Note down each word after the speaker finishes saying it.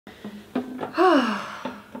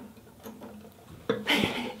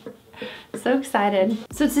So excited.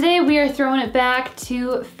 So today we are throwing it back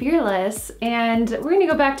to Fearless, and we're gonna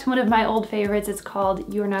go back to one of my old favorites. It's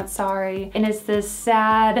called You're Not Sorry, and it's this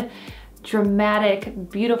sad,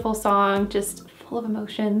 dramatic, beautiful song, just full of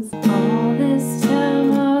emotions. All this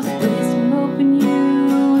time I was wasting hoping you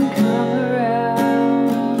would come around.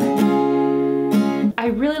 I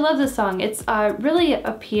really love this song. It's really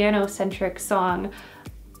a piano-centric song,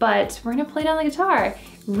 but we're gonna play it on the guitar.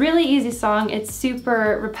 Really easy song, it's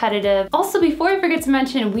super repetitive. Also, before I forget to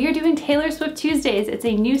mention, we are doing Taylor Swift Tuesdays. It's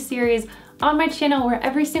a new series on my channel where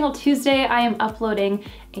every single Tuesday I am uploading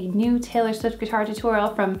a new Taylor Swift guitar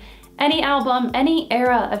tutorial from any album, any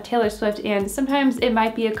era of Taylor Swift, and sometimes it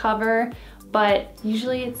might be a cover, but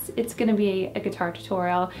usually it's gonna be a guitar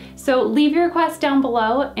tutorial. So leave your requests down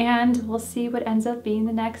below and we'll see what ends up being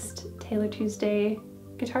the next Taylor Tuesday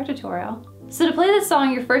guitar tutorial. So to play this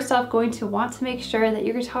song, you're first off going to want to make sure that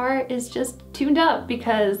your guitar is just tuned up,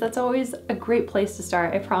 because that's always a great place to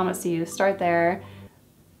start. I promise you, start there.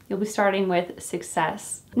 You'll be starting with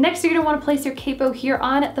success. Next, you're gonna want to place your capo here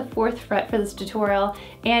on the 4th fret for this tutorial,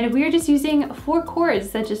 and we're just using 4 chords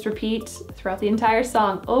that just repeat throughout the entire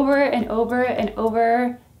song over and over and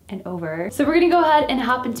over and over. So we're gonna go ahead and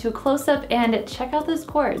hop into a close-up and check out those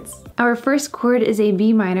chords. Our first chord is a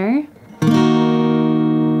B minor.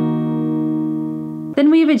 Then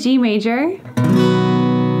we have a G major,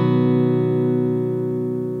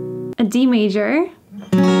 a D major,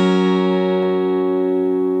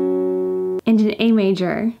 and an A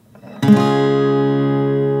major.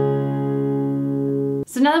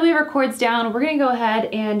 So now that we have our chords down, we're gonna go ahead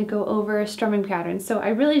and go over strumming patterns. So I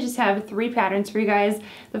really just have 3 patterns for you guys.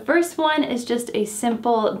 The first one is just a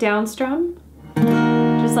simple down strum,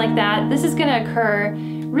 just like that. This is gonna occur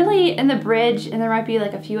really in the bridge, and there might be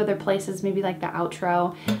like a few other places, maybe like the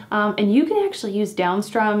outro. And you can actually use down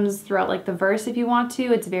strums throughout like the verse if you want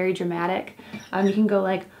to. It's very dramatic. You can go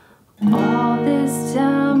like, all this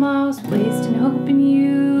time I was wasting hoping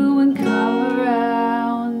you would come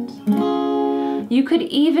around. You could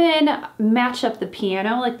even match up the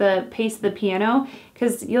piano, like the pace of the piano,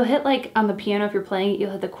 because you'll hit like on the piano, if you're playing it,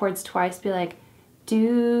 you'll hit the chords twice, be like,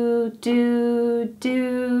 do, do,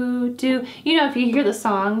 do, do. You know, if you hear the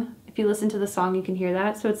song, if you listen to the song, you can hear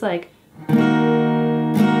that. So it's like,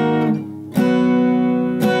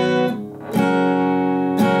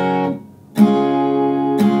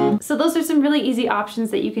 so those are some really easy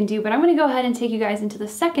options that you can do, but I'm gonna go ahead and take you guys into the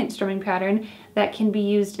second strumming pattern that can be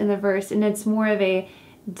used in the verse, and it's more of a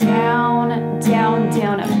down, down,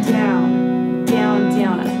 down, up, down, down,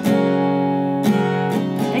 down, up.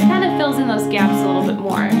 It kind of fills in those gaps a little bit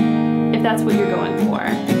more, if that's what you're going for.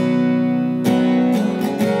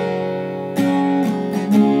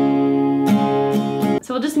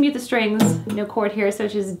 So we'll just mute the strings, no chord here, so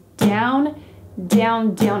it's just down,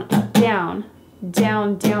 down, down, up, down,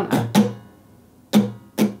 down, down, up.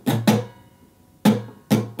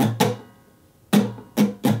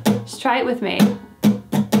 Just try it with me.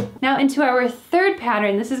 Now into our third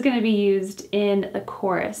pattern, this is going to be used in the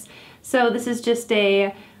chorus. So this is just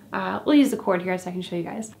a, we'll use the chord here so I can show you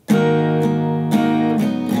guys.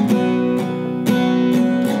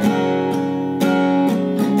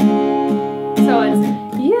 So it's,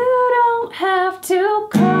 you don't have to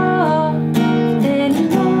call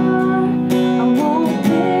anymore, I won't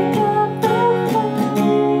pick up the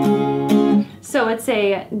phone. So it's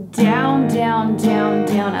a down, down, down,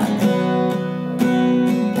 down, up.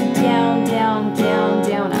 Down, down, down,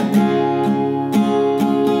 down, up.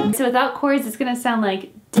 So without chords, it's gonna sound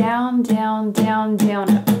like down, down, down, down,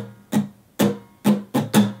 up. So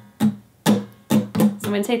I'm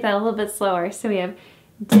gonna take that a little bit slower. So we have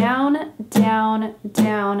down, down,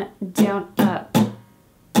 down, down, up.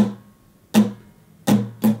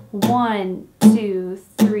 1, 2,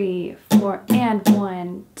 3, 4, and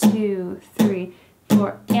 1, 2, 3,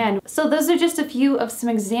 4, and. So those are just a few of some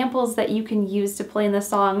examples that you can use to play in the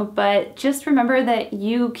song, but just remember that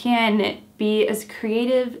you can be as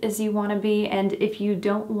creative as you want to be, and if you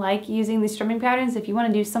don't like using these strumming patterns, if you want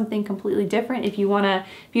to do something completely different, if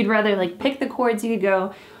you'd rather like pick the chords, you could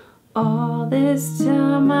go, all this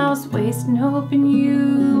time I was wasting hoping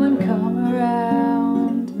you would come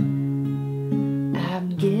around. I'm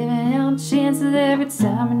giving out chances every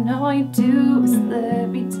time and all you do is let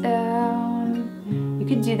me down. You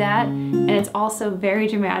could do that, and it's also very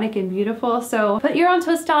dramatic and beautiful, so put your own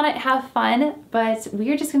twist on it, have fun, but we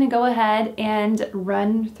are just gonna go ahead and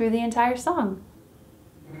run through the entire song.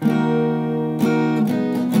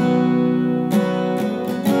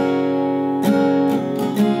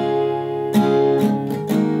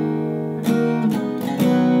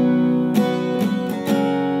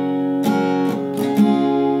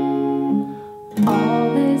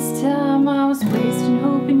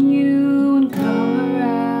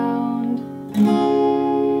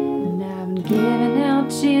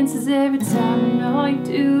 'cause every time all you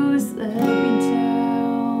do is let me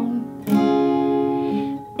down.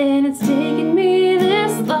 And it's taken me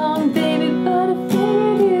this long, baby, but I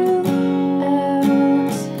figured you out.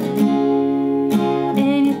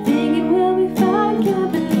 And you're thinking we'll be fine, girl,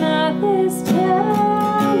 but not this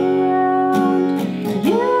time around.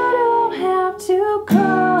 You don't have to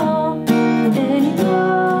call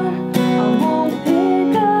anymore. I won't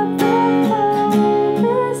pick up the phone.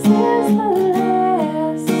 This is the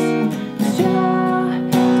last straw.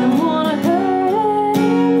 Don't wanna hurt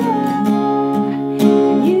anymore.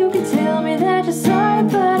 And you can tell me that you're sorry,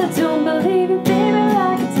 but I don't believe you, baby,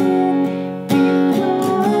 like I did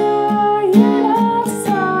before. You're not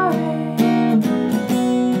sorry.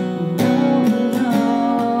 No, no, no.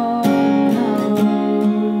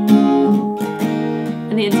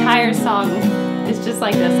 And the entire song is just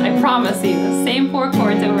like this. I promise you, the same 4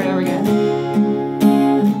 chords over and over again.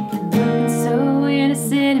 Looking so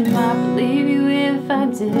innocent, and might believe you if I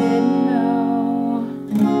didn't know.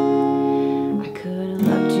 I could have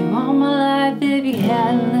loved you all my life if you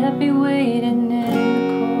hadn't left me waiting in the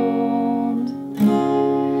cold.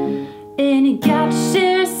 And you got your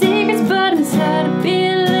share of secrets, but I'm tired of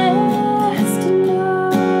being last to know.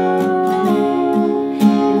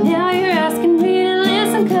 And now you're asking me to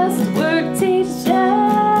listen, 'cause the work teaches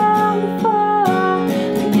down before.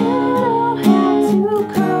 But you don't have to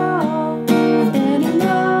call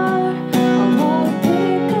anymore. I won't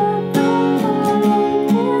pick up the phone.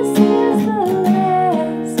 This is the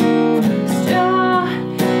last straw.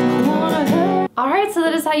 Don't wanna hurt. Alright, so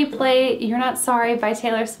that is how you play You're Not Sorry by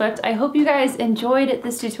Taylor Swift. I hope you guys enjoyed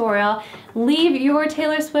this tutorial. Leave your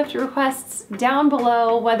Taylor Swift requests down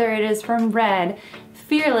below, whether it is from Red,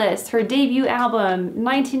 Fearless, her debut album,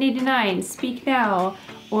 1989, Speak Now,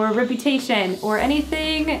 or Reputation, or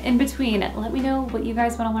anything in between. Let me know what you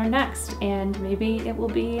guys want to learn next, and maybe it will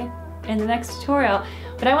be in the next tutorial.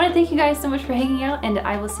 But I want to thank you guys so much for hanging out, and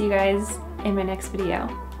I will see you guys in my next video.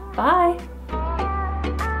 Bye!